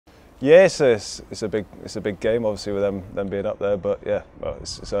Yeah, it's a big game, obviously with them being up there. But yeah, well,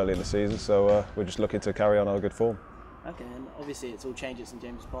 it's early in the season, so we're just looking to carry on our good form. Okay, and obviously it's all changed at St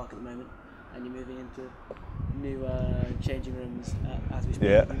James's Park at the moment, and you're moving into new changing rooms as we speak.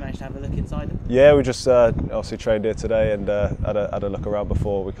 Yeah. Have you managed to have a look inside them? Yeah, we just obviously trained here today and had a look around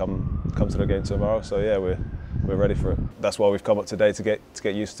before we come to the game tomorrow. So yeah, we're ready for it. That's why we've come up today to get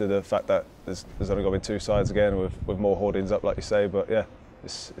used to the fact that there's only going to be two sides again with more hoardings up, like you say. But yeah,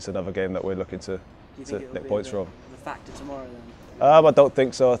 it's another game that we're looking to nick points from. The factor tomorrow then? I don't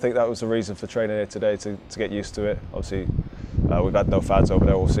think so. I think that was the reason for training here today to get used to it. Obviously, we've had no fans over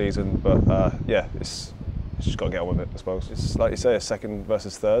there all season, but yeah, it's just got to get on with it, I suppose. It's like you say, a second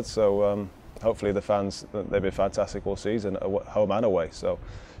versus third, so hopefully the fans, they've been fantastic all season, home and away. So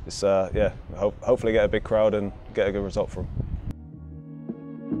it's yeah, hopefully get a big crowd and get a good result from them.